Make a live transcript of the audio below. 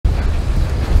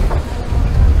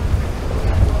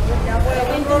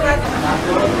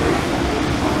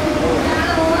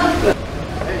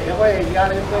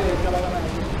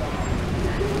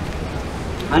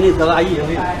Ani salah air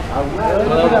ni.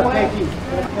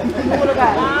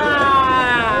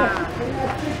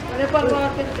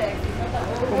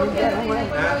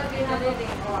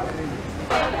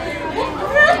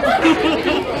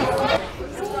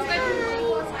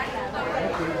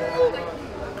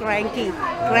 Cranky.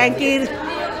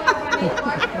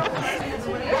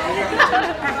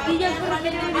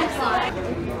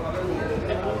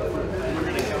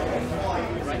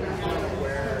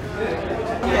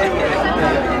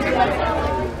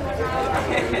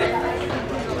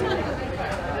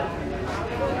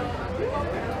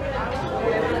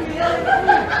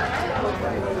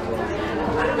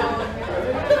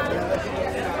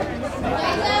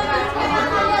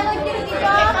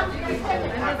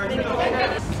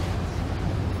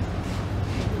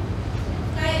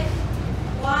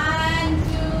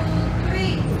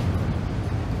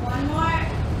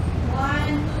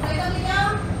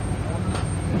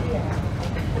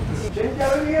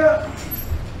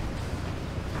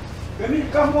 Kami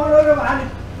kamu orang mana?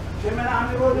 Saya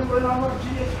ambil orang bernama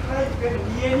Cina Strike kan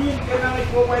dia ni kena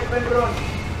ikut pendron.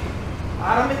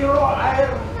 Aram itu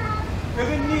air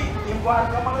kami ni impar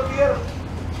kamu dia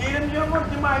kirim jaman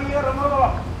cuma air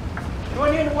ramah.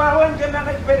 Cuman ini wawan kena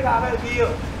ikut kamu dia.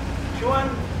 Cuman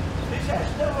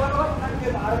disaster wawan nanti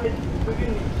aram itu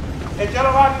begini.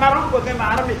 Ejalan marah bukan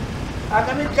aram itu.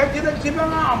 Akan ini kerja kita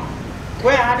ngam. Kau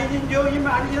hari ini jauh ini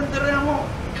hari ini teramu,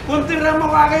 pun teramu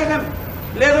wagai kan.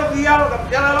 Lelo kiyal kam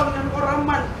jalalok nan ko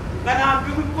ramman ngana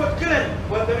bigu bot kelen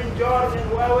wala min jor min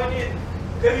wawani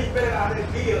kemi bere ade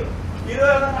kiyo iro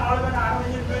lan alban arme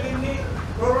ni belini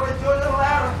roro jodo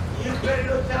lar yin bere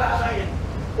do chala alayen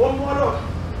o molo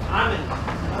amen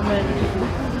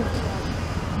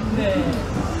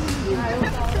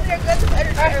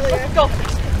let's go.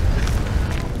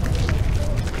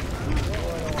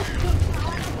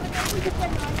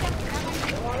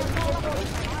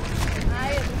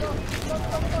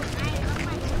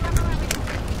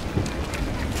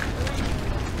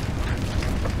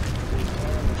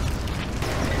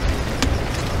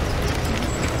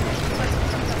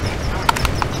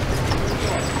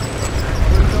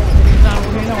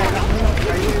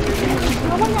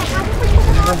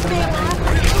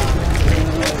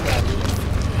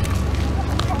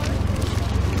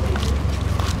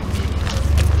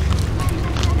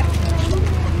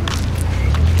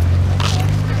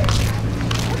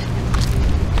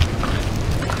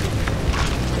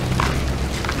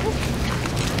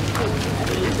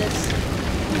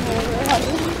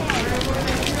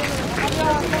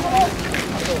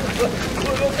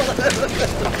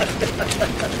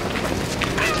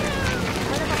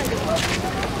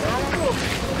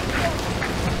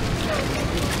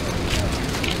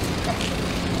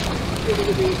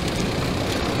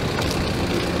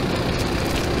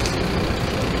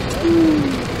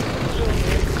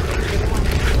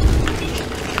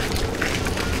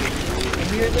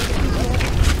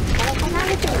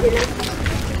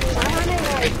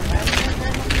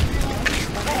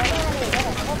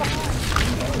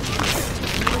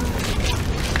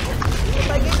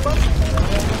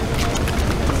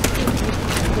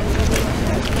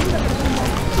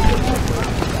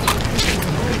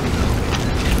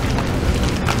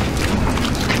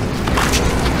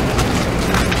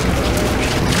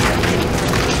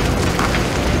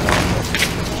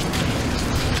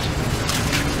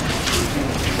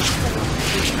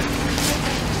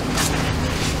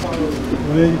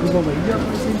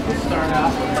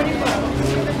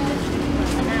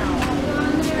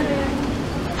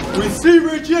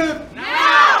 Receivership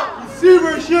now!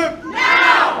 Receivership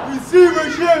now!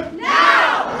 Receivership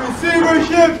now!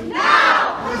 Receivership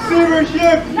now!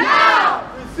 Receivership now!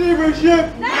 Receivership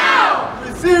now!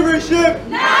 Receivership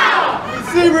now!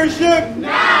 Receivership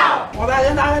now!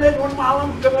 Wala na ngene kon malam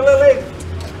kemelelek.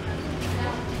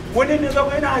 Woni ni to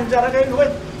kena anjara kay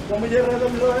duit. Pemujara to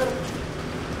loher.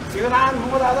 Sigaran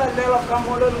humada Delap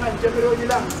kamolo ngan jebiro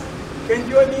jilang.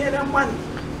 Kenjo ni naman.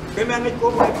 Kemangit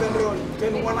ko may pendron.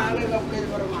 Ken wana le lok kay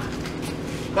barma.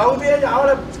 Kau be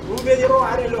jawle, ube jero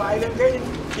ari lo ailen kay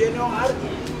keno ar.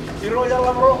 Jero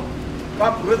jalam ro.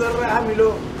 Kap brother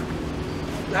hamilo.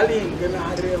 Laling kena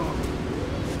adre mo.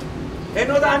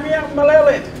 Eno dami ang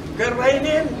malele.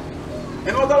 Kerainin.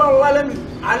 Eno dalo lalem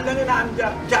alangin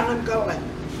amja jangan kau le.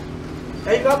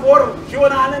 Ay kapor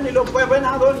siwana ni lo pwede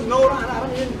na don nora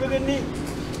aram yin begini.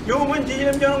 Human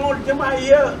jilim jang ngol jama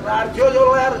iya rar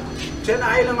jojo lar chen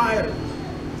aile mayer.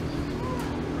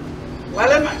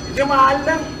 Walam jama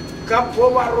alam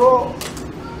kapo baro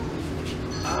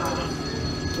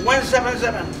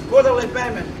 177 quarterly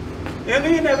payment.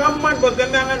 Yang ini gamman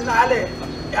bagangan nale.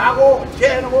 Yago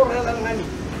chen go redal ngani.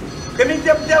 Kami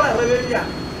jab jala rebelia.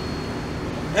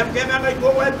 kami ang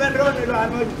ikuwait penron ilo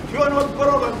ano sionot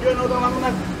program sionot ang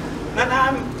mga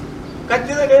nanam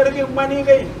kacira gaya yung mani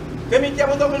gay kami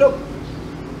siapa tu bilo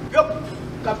yuk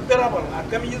kapterabal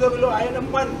kami juga bilo ayam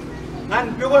man ngan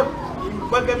bigot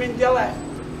bagamin jalan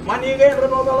mani gay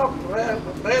reno dalap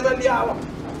reda lialam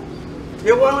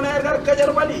bigot na ergar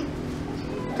kajar bali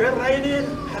kerainin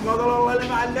hamo dalap wala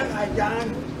maalang ajan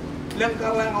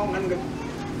lengkal lang ang ngan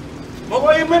mo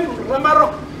ko iman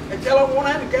ramarok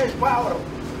ecalamunan cash power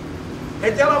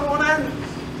ecalamunan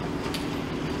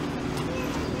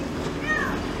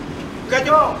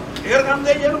kajo irgam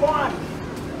de jerwan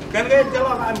kan ge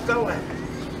jala am kawa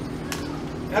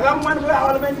agaman ko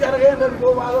awal men jarge dan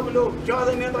ko wala bulu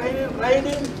jodan ne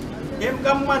rainin em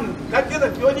kamman kajida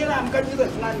jodina am kajida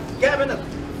nan cabinet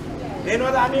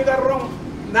eno da ami garrong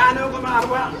nano ko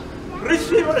marwa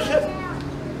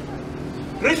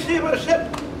receivership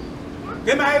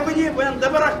kema ay ko ni ban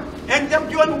dabarak en jam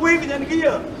jon wig den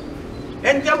giya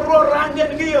en jam ro ran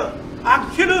den giya ak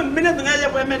chilo minute ngaja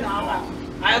pa men ala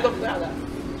ay dok dala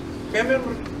kemen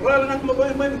ral nak mo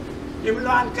koy men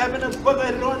imlan cabinet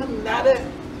bagay ron nade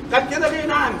kapjeda ni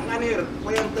nan nganir ko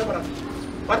en dabarak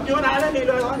parjon ala ni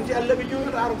lo on ci alla bi ju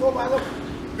ar ko ba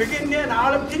begin ne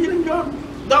alam tinjin jon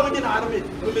daw ni arami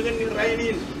begin ni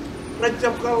rainin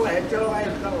rajab ko ay jalo ay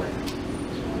ko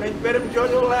ay berum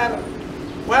jojo lar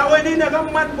wah ini nak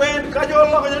amat buat kajol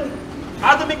lah kan,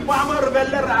 ademik pamer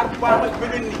beler pamer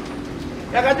begini,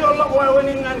 ya kajol lah wah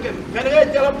ini ngan kan, kerana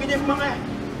jalan kijim mana,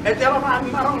 jalan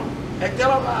marong,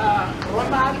 jalan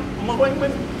roman, magoy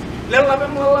men, lelap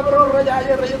bro raja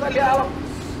tali alam,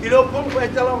 ilopun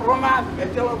jalan roman,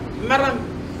 jalan meran,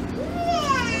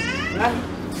 kan,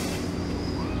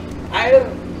 air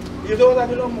itu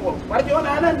tadi lomo,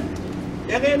 perjalanan,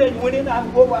 yang ini nak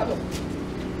bawa tu,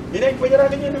 ini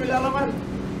perjalanan ini bilaman.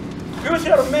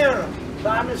 Future Mayor,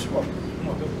 Damis ko.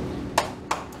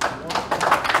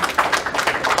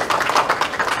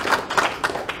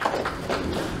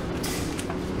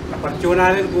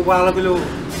 Percunanin kubala bilo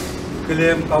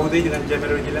kelem kaudi dengan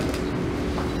jamero jilam.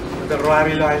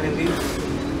 Terwari lo island di.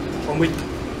 Omit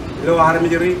lo army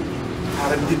jeri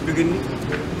dit begini.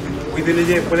 Within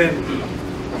je plan.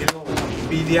 Ilo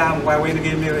PDM why when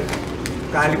game mere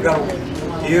kali garu.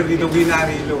 Here di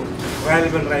binari lo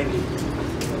relevant right.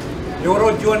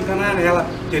 Yoro juan kanan helap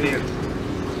jenir.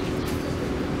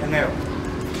 Yang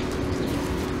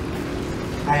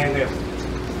ayang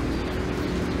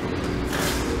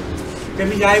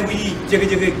kami jai wi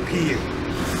jaga kir.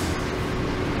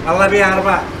 Allah biar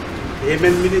ba.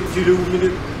 Emen minit julu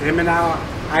minit emen awa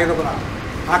air apa?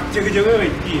 Ak jaga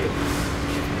kir.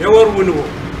 Yoro bunu.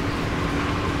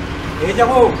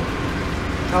 Jago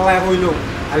kalau aku itu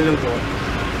alung ko.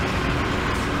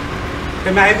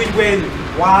 Kami air wi wen.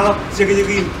 Walau segini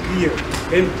kiri,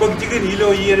 pagjikin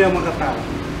hilo iya mga kata.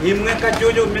 Imngan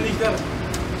kajojo minister,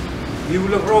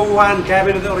 iulo rowan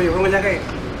cabinet or yung mga kay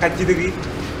kajidigi.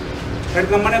 Kan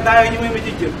kamana tayo yung may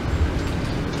majijil.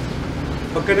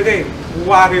 Pagkanagay,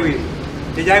 uwari.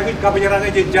 Jajay ko kapanyaran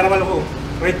kay jarabal ko.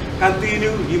 Right,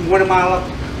 continue, imuwan malap,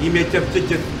 imechap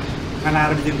chichet,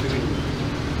 kanarap din begini.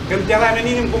 Kan jalan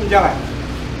ini kum jalan.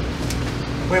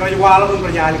 Pero walau pun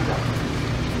berjalan ka.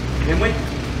 Emang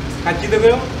kacid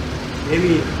itu,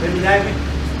 ini jaya ni,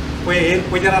 kue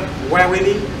jarak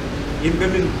ini,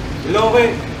 impemin, lobe,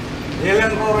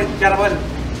 jalan road jarabal,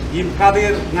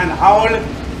 imkadir dengan awal,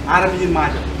 Arab ini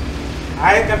macam,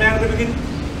 ayat kami yang tu begini,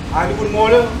 ada pun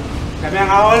mula, kami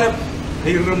yang awal,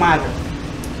 hidup macam,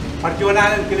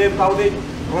 perjuangan kelem kau deh,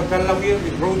 rotan lagi,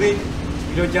 rodi,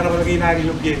 ilo jarabal lagi nari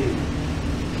ilo gini,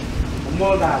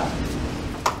 mula dah.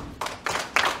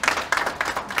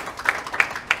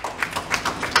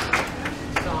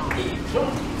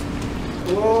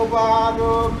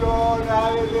 Baru jodoh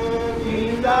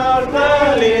hindar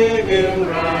balik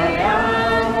raya,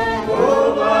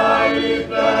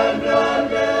 baik dan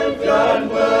dan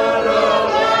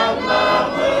berolah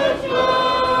mesra,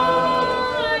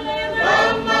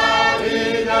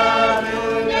 lamari dan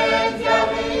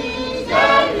menjadi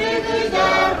dan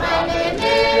dikejar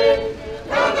ini,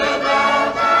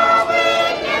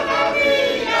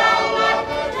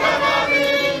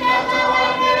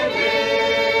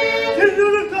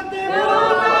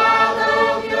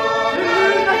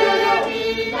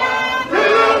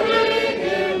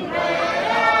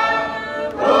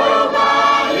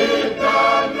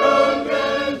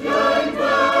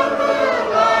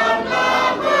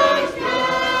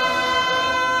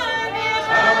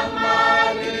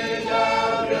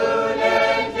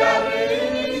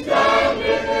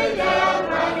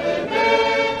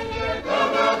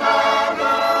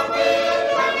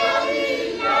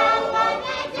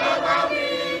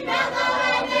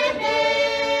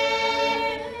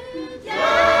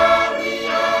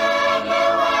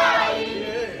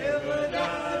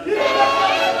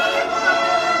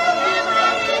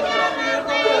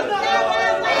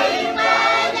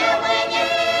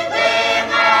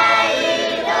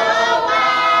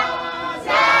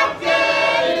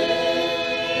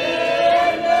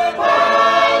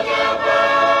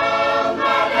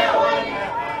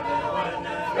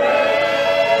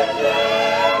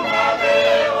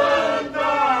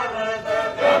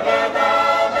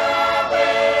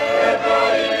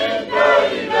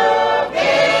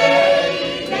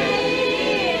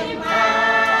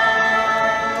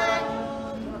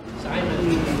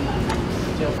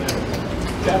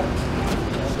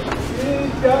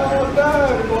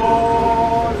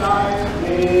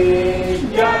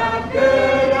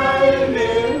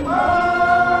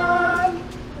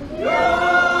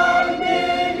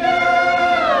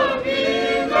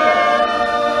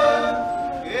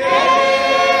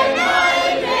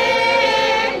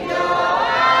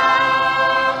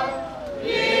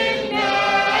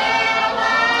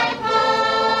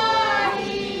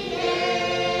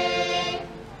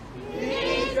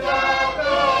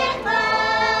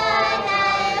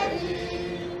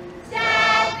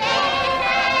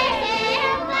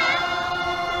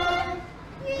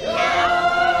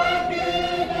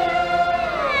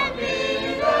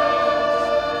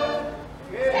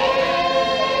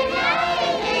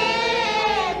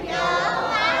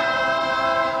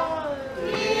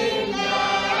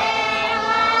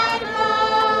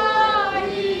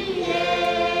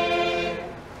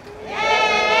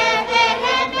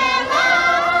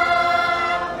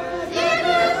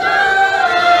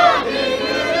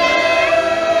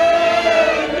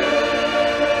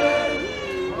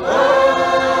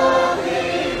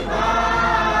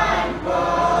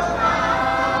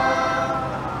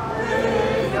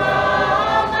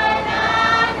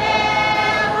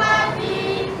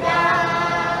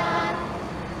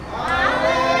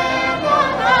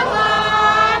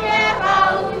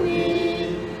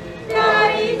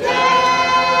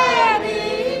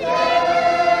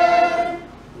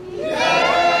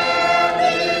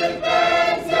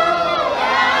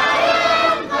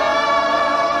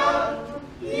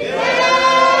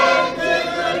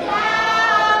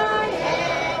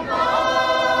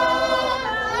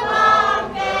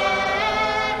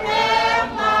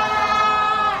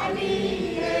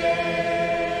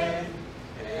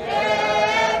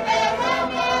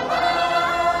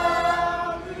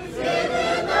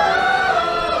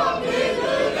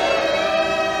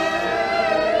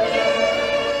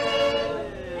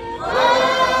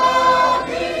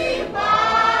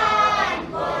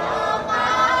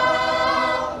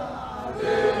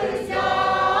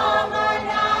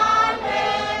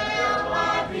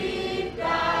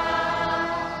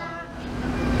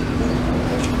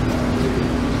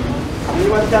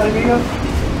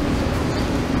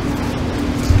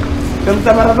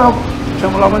 Kenta baratok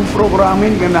sa melawan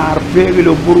programin kami harpe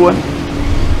gilo buruan,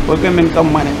 bagaimana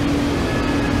kemana?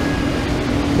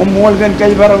 Memualkan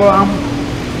kaji baratok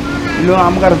lo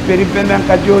kar peripen yang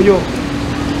kajojo,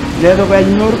 ledo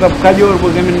kajur kap kajur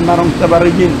bagaimana marong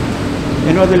sabarjin,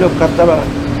 ini adalah kata bar,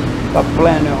 kap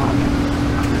plan yang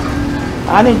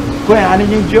ani kue ani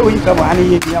yang jauh kap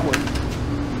ani yang nyawa.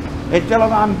 Itulah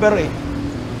hampir,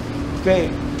 ke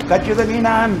kacau tu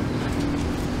kinam,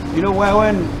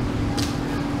 wawan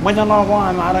macam orang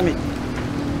orang Arab ni,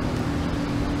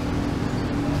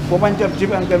 bukan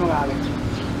cerita yang kami mengalami.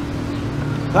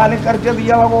 Kali kerja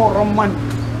dia lalu roman,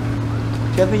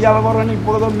 jadi dia lalu ni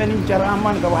bodoh menin cara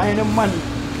aman, kawain aman,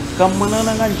 kemana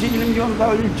dengan si ilmu jual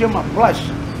tahu cuma plus,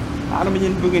 Arab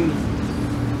ni begini.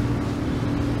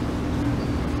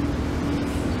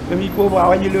 Kami ko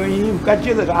bawa jilo ini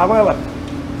kacau tu apa lah,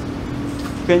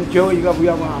 kencau juga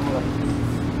punya amal.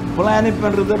 Pelan ni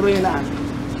penruder rena,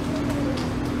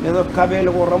 itu kabel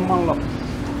ko ramang lah,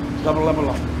 kabel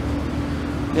lah.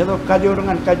 Itu kacau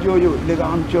dengan kacau ju, lega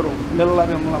hancur, lelah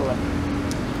dan lelah.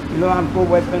 Ilo amko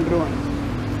buat penruan,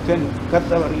 kan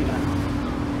kata rena.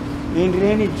 Ini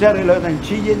reni cari lah dan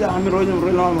cije dah amir rojum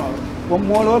rela mal,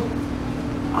 pemolot,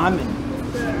 amin.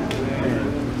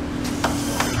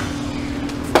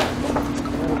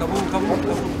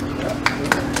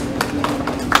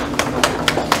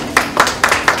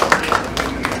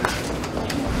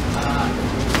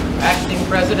 Acting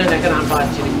President Economic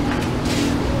Budgeting.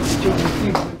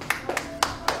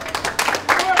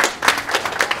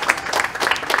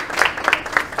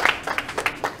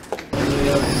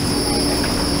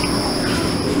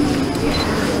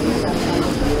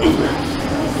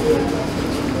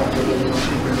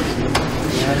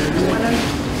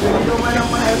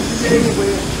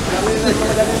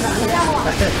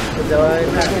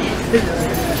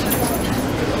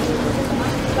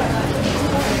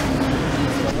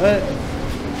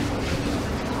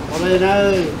 Oleh na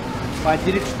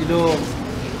pajirik kilo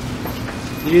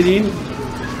dirin,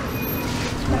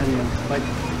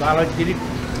 kalau jirik,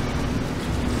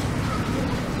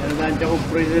 jangan cukup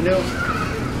presiden,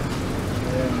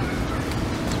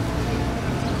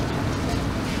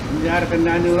 jar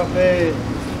kenani orang ke,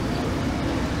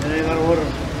 jangan karor,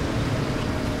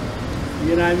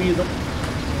 jangan ami tu,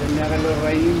 jangan karor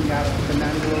lain, jar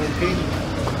kenani orang ke,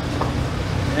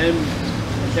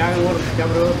 jangan orang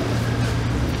cabro.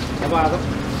 Apa tu?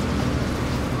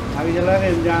 Abi jalan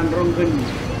ni jangan rongken,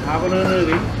 apa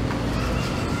ni?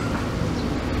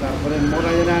 Tarpun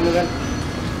mula jalan ni kan,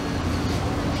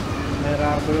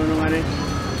 merah pun mana?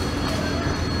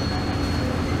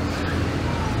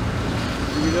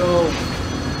 Ini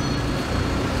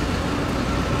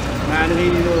mana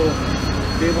ni tu?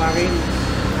 Dewakin.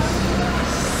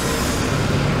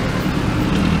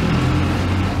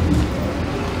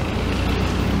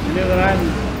 Ini kan.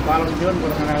 Kalau jual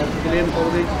berkenaan kalian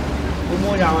kau ni,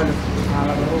 umum jangan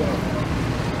ala baru,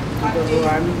 itu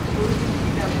tuan.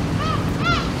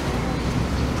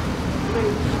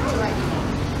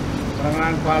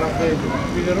 Berkenaan kalau ke,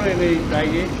 fikirnya ini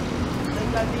lagi,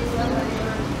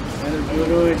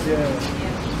 fikirnya itu,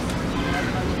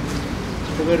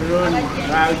 fikirnya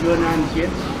rajuan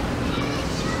anjir.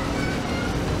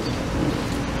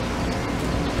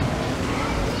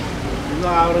 Itu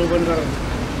orang benar.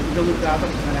 Itu kita apa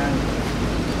sekarang?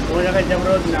 Pokoknya kan jam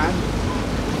road nan.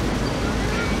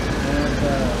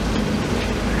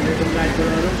 Ini tempat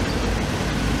jualan.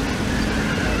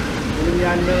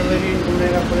 Kemudian lagi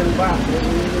kemudian kapal bah,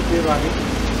 ini tu lagi.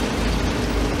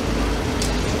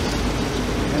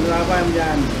 Yang apa yang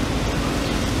jalan?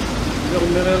 Jom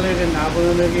lagi kan apa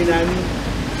lagi nami?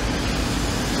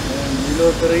 Milo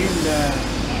terin dah.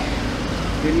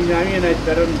 Ini nami nak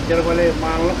cara balik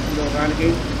malak dokan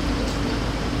ke.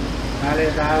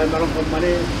 Ada tahun baru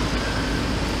kembali,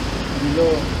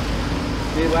 bilo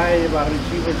debai baru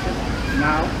Receivership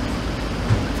NOW.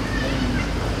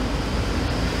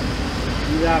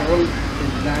 Dia role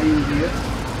design dia.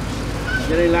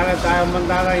 Jadi lara tahun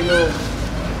mentara itu,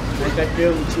 mereka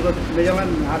cem surat berjalan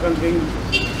akan ke.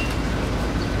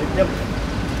 Sejak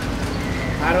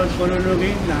harus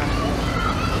konologi, nah,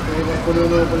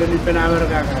 konologi boleh dipenawer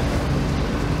kakak.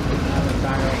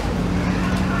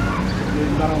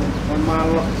 Barang normal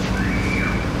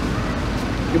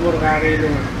timur kari itu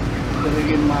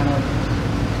terbikin mana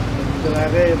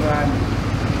terlari ban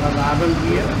abang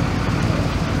dia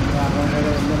abang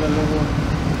ada melalu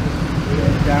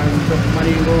jangan untuk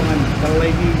maninggongan kalau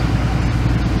lagi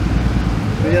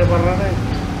belajar pernah deh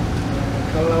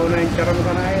kalau naik caram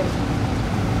kan air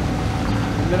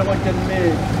bila macam ni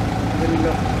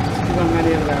bila kita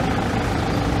ngalir lah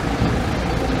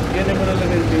dia ni boleh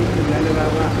lebih tinggi, jangan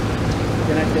apa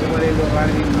Jangan terlalu luar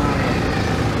ini mah.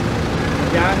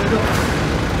 Jangan itu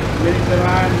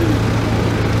militeran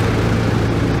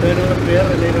European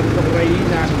dengan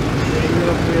Ukraina,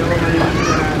 European mana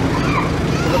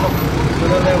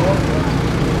kalau lewat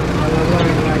kalau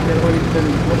belajar wajib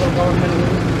local government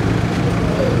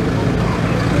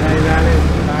lain-lain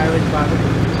private part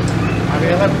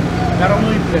agar karena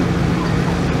itu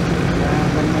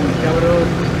kan jauh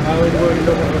awal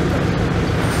itu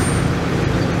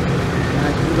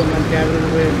dengan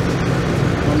jauh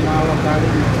membawa kali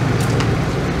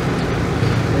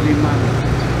lima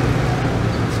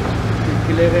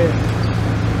kilere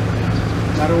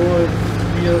baru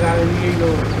dia kali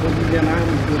itu kemudian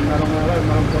itu orang-orang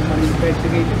malam kembali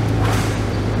investigasi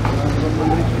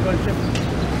kembali Receivership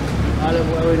ada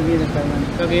buat ini kan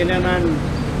kegeneran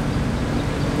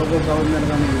local government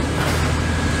kami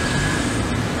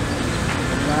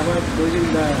apa tujuan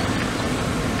dah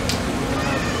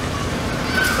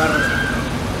par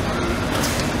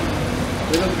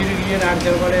belum kiri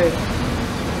archer pada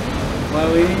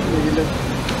bahwa ini jelas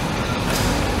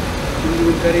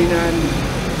Ibu Karinan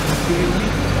ini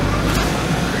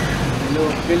lo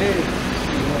pilih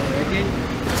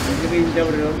jadi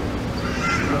jauh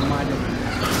belum ada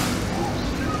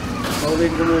kau ini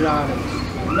kemudian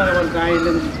anda kalau kain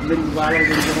dan balang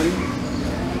dan kemana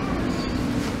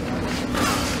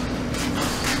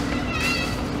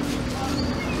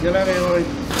jalan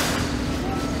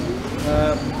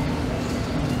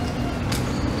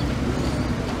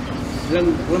yang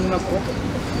belum nakop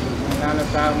karena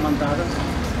tahu mentara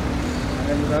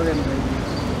ada juga yang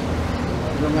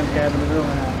belum kayak begitu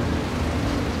mana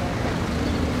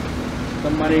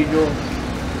kemarin hijau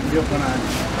kanan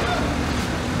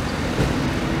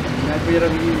nanti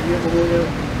orang ini kemudian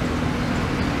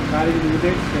kali ini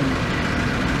deh dan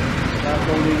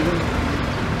kalau ini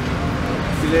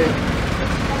pilih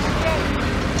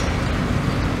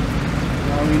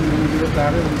kalau ini juga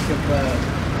taruh siapa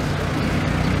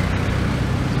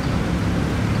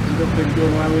penjual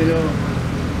mawino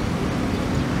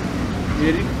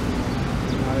jadi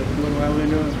penjual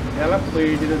mawino Delap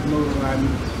pay tidak merupakan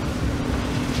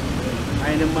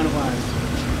aina manfaat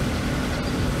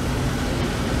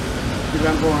di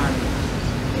bangkuan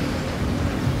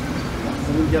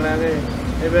kemudian lagi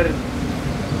ever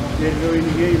jadi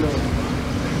ini gilo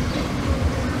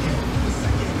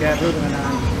kaya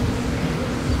dengan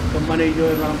kembali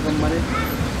jual malam kembali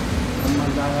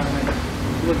dagangan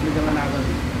buat dengan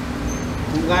apa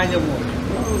bunganya mo.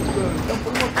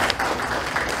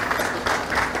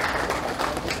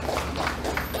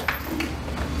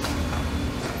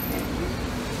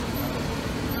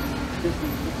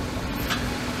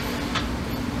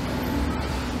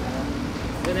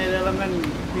 Ini dalam kan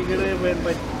figure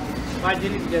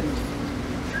pajilik dan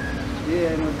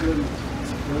dia yang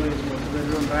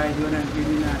belum rai jualan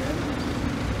kini nak.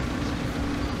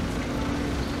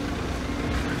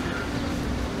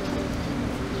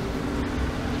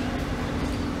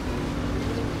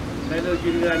 Kalau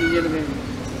juga ni je dengan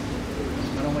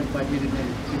orang macam pagi dengan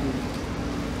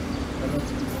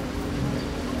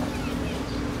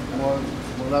kalau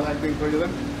mula lagi tu juga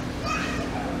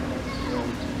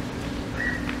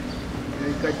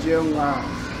kacang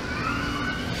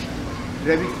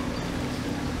ready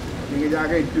ni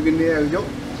jaga itu gini aja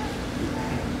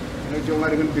kalau cuma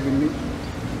dengan begini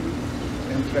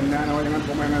yang kena orang dengan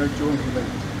pemain ada cuma kita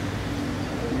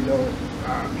itu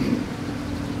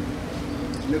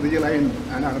lebih lain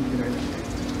anak lebih lain.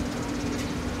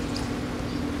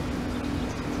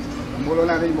 Mula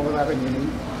nanti mau kata ini,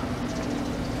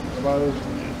 kalau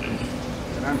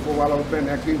nanti kalau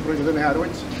pen acting project ni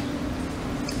harus,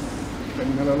 kan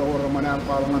kalau orang mana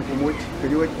palangan kumut,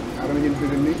 kerja armijin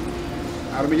begini,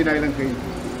 armijin ailan kaya.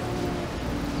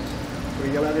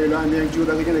 Kerja lagi lain yang cuci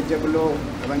lagi ni cek lo,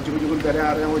 kalau cuci dari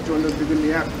hari yang cuci lo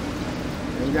begini ya,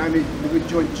 yang jangan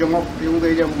begitu congok yang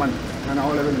dia jaman, karena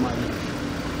awalnya ni mana.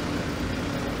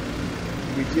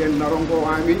 Kian narongko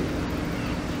kami,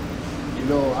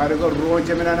 itu ada kau ruang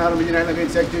cemilan harus menjadi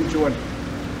lagi section cuan.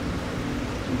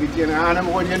 Kian anak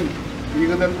mungkin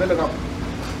ini kan terlekap.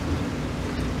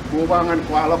 Kubangan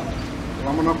kualap,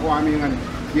 lama nak kami kan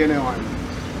kian yang mana.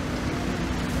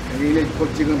 Ini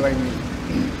coaching kan ini.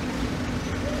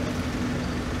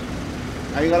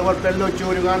 Ayo kalau perlu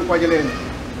curi kan kuajalan,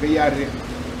 biar.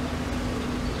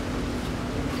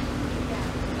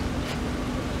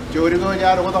 Curi ko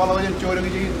jaro ko tawala ko curi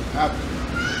ko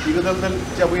igo dal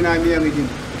chabuin ami yang ijin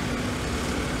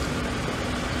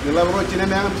dila bro chine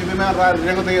me am chibe me ra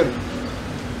rengo der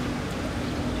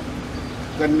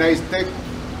kan naistek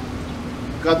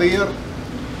kadir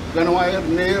kan wair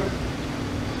ner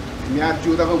miar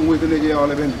chuda ko muito le je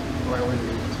ole ben Rawan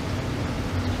ini.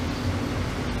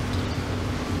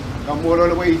 Kamu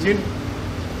lalu kau izin,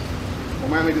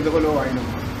 pemain itu tu kalau ainu.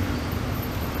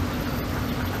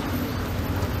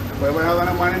 Kau mana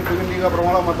mana mainin tu ni ka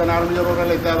permula mata narum jauh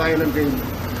orang lelaki dah ilan kain.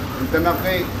 Itu nak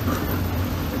kai,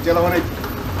 jalan ni,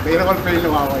 kaya nak kau pelin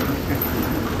awal.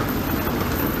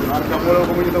 Ar kamu lalu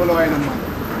kau itu kalau ainu mah.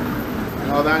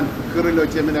 Naudaan kiri lo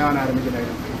cemene anak narum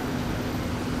jauh.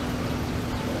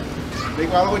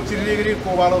 Kalau kau ciri ciri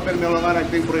kau baru permelangan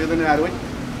acting project ni ada,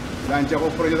 dan cakap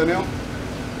project ni,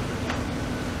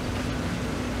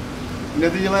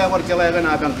 nanti jalan awal jalan kan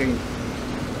adang keng.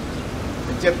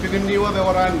 Cep pingin ni wah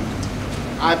orang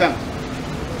adang.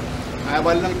 Ayah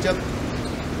balang cep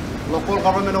lokal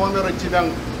government orang mereka cidang,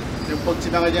 tempat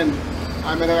cidang aja,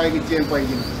 Amerika ini cian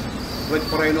payah. Buat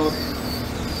peraino,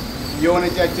 Yon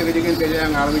aja cakap dengan kerja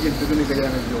yang army jen pingin kerja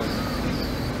yang Yon.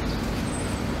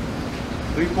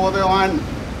 Report on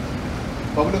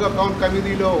public account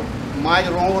committee lo my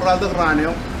wrong rather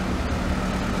rano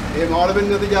e maulabin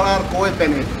nadi jalar koi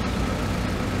pene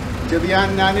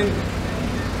jadian nanin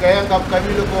kaya kap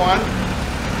committee lo on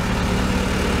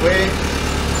we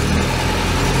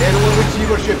annual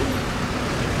receivership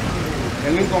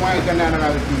engin komai kana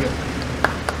na tiga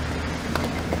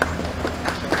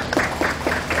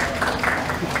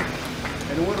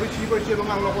annual receivership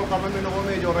ang local government no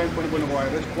me jorain pun ko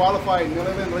ay qualified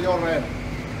neleven jorain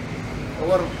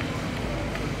or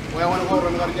wayawan ko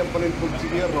ron garja panin pun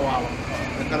sibir rawal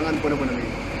karangan pun ni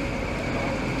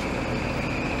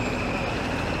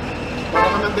para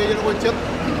man de ko chat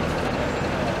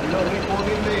ilo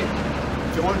reporting ni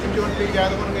jomon li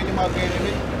jada kon ngi ma ke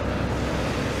ni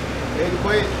e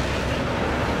koi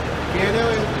kene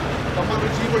kamar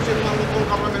receivership ang local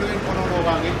government en kono no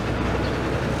gangi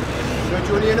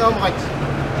Joni na mat.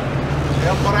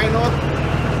 Yang parainot.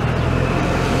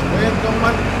 When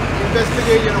kaman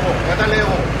investigation ko, kata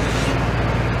lewo.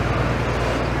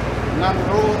 Nang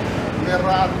ro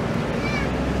merat.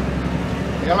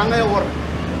 Yalang na war.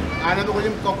 Ano to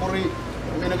kujim kapuri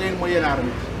minagain mo yan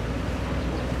army.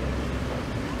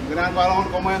 Ganan balon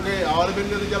komay ke awal bin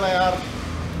de chala yar.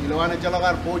 Ilawan chala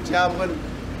kar pocham kan.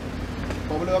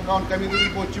 Public account committee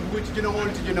pochi buchi jino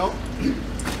ol jino.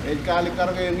 Kali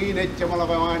karga yang ini cuma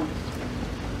lakukan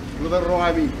luar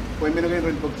rohabi, kau mengenai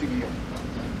rempok cikia.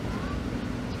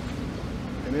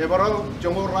 Ini baru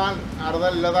cunguran ada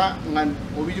lada ngan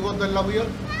ubi juga tu lakukan.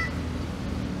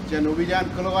 Jangan ubi jangan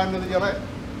keluar nanti jalan.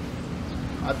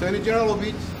 Atau ini jangan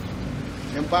ubi.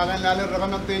 Yang pangan lalu rakam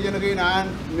nanti jangan lagi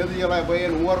nanti jalan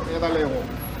bayan luar ada lewo.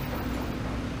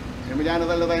 Yang jangan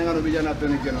ada lada yang ubi jangan atau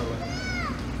ini jangan.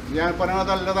 Yang pernah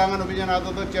ada ledangan ubi jangan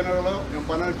atau channel lo, yang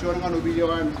pernah curangan ubi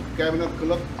jangan cabinet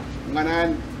kelak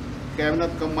nganan cabinet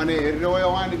kemana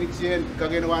erroyawan ini cien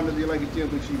kagenawan nanti lagi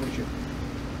cien tu sih macam.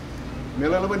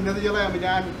 Melala pun nanti jalan yang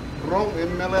jangan wrong,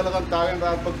 melala kan tahu yang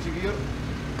rapat cikir,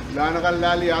 lana kan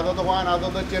lali atau tu wan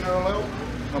atau tu channel lo,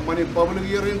 kemana public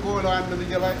hearing ko lawan nanti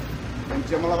jalan, yang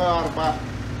cemala kan arpa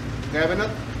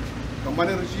cabinet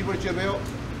kemana receiver cebeo,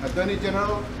 atau ni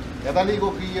channel, ya tali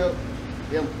ko kiyo.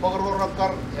 Yang pagor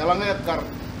kar elang kar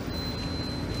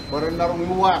berendar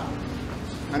muwa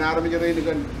ana armi jere ini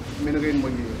kan menegain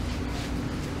magi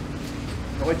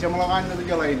ko cemalakan itu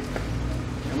jalain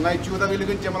yang ngai cuda gili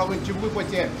kan cemalakan cibu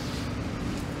pacen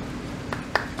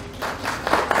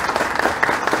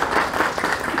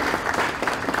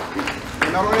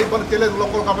naroi ban tele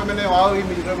local government ne wa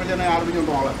ini represent armi nyon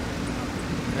rola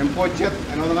em pocet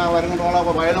eno na waring rola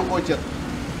ba bayan pocet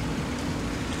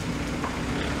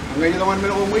Angay naman may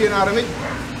umuwi na aramid.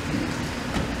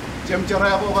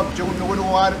 Cem-cerai ako kap cungun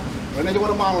war. Wala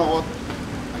juga mang lakot.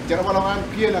 Cara balawan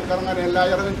kian karangan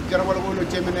layar kan cara balawan lo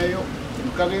cemeneyo.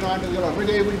 Kagin anu jala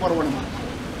rede ibu parwan ma.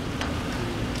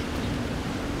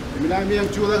 Minami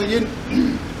yang cuda gin.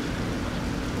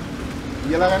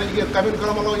 Jala kan iki kabin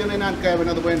kalau malo yan nan kabin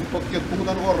ado ben pokket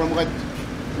pungutan orang makat.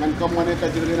 Ngan kamane ka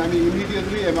jere nami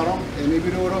immediately emarong emi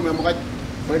biro makat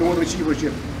ben mo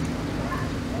receivership.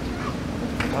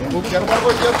 Cara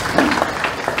balawan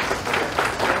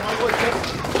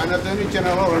anak ini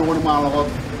channel orang malakot.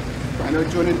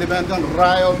 Anak cuni dibantu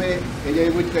rayo me kerja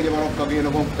ibu kerja barok kaki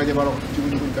nabong kerja barok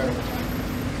cuma karo.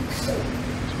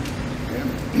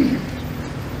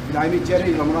 Dah ini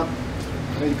ceri lamrat.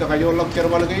 Kerja kayu lok cer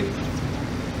balagi.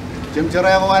 Jam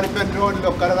cerai aku hari pendro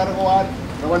lok kara aku hari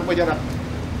rawan penjara.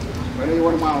 Mana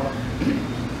iwan malak.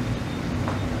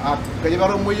 Kerja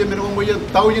barok muye minum muye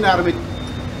tahu je narmit.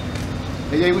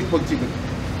 Kerja ibu pokcik.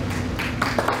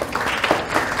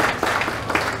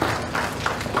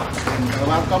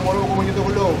 Marka molo ko muni to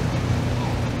lo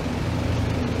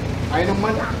ay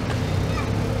naman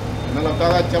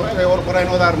nalagara chala kay or paray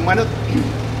no dar manat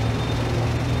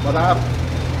Badap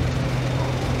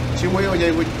Chimoy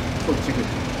Ojay with Puksiki.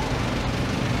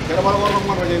 Kerabal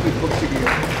Ojay with Puksiki.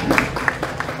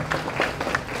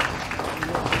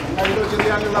 I don't see the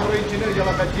young laboratory,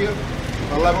 Jalakatir,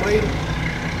 Alabrine.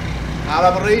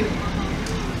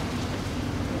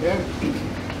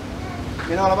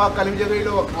 You know about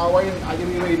Kalimjavilo, Hawaii,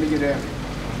 Ajimiri in the Judea.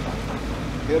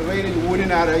 The rain is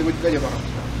wooden area with Kajaba.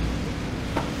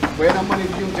 When a money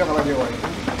is used, Jagalajawai.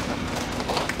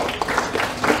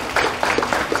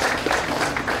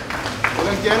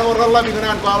 General Labi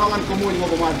and Palong and Kumu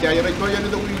Mokomat, I require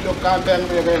the week of campaign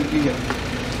again here.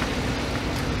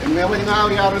 And now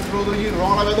we are through the year,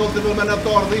 wrong about the women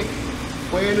authority,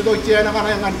 when you do China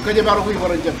and Kajabar, we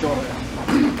were in Jatoria.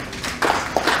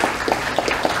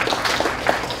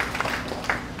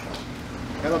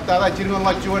 Elaptada Chino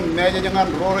Machuan, Najan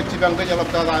and Rora Chibanga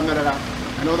Elaptada America.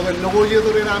 And other than no year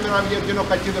in America, you know,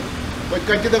 Kachida, but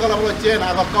Kachida Chain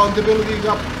have accountability,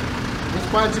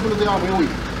 responsibility on we.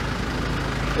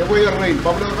 Every rain,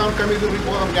 public account committee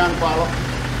report of Jan Palo,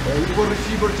 we were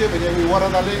receivership, and we were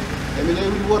at the lake, and we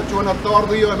were to an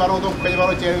authority of Maroto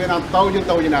Payaro Chain and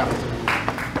 1,000 hours.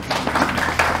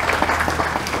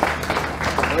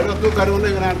 I don't do Karuna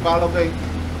and Palo Bay.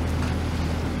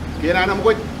 Here I am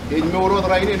good, in Moro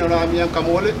Rain, and I'm young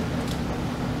Kamole,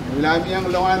 and I'm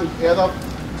young Loan, head of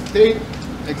state,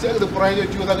 except the private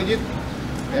Chudagit,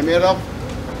 and made of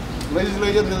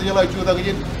legislature, the yellow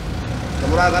Chudagit.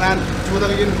 Kemudian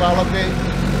juga ingin balap ke,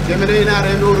 kemudian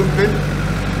ada Nurul,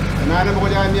 mana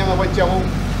macam yang apa jauh,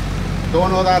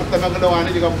 dono dar teman keluar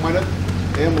ini juga mana,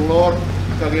 Lord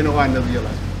kaki nuan itu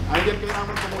jelas. Ajar kita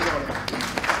nampak kemudian.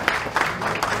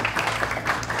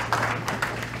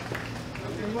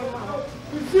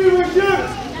 Receivership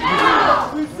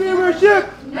now! Receivership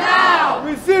now!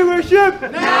 Receivership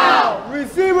now!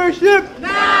 Receivership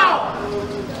now!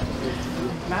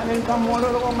 Nanin kamu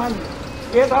orang man.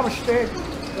 Get up state,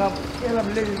 get up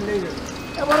legislature.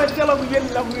 Ever tell of Yen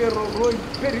Lavero,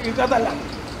 very Catala.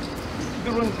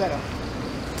 Durun Kara.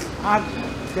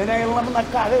 Then I love the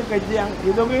car, Kajang,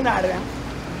 Idovina.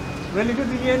 Really good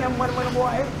Yen and one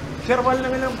boy, several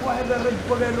million boy, the rich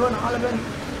Pogan, Halagan,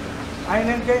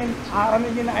 Island Cane,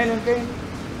 Aramigin Island Cane,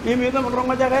 Imidam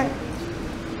Romajaga,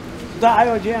 the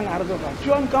Iojan Ardoka.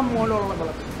 John come all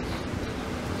over.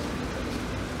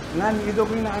 Nan itu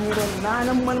punya amiran,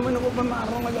 nanam mana open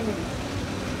arang aja ni.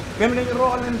 Kemudian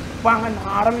rolan pangan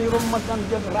aram itu macam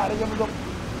jadi rara jadi tu.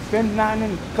 Pen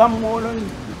nanen kamolan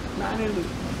nanen tu,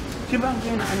 cibang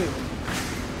ke nanen.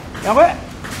 Ya apa?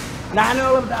 Nanen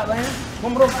orang dah ada ya,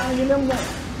 kumro pangan ni lembut.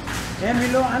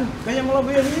 Milo an, kaya malu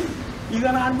beri,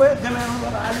 ikan an boleh, jangan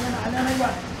orang ada ni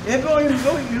bah. Ego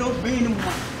ilo beri ni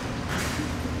mah.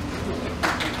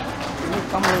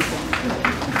 Kamolan.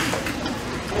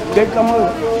 Get come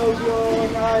on.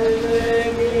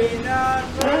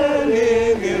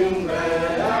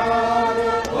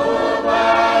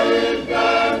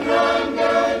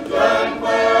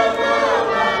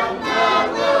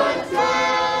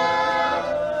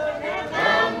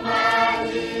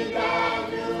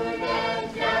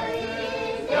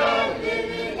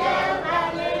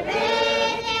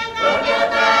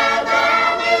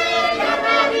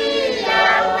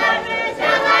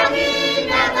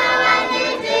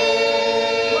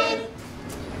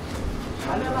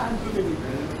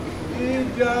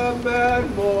 Jamber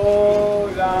mo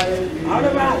lai,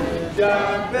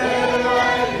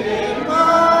 jamber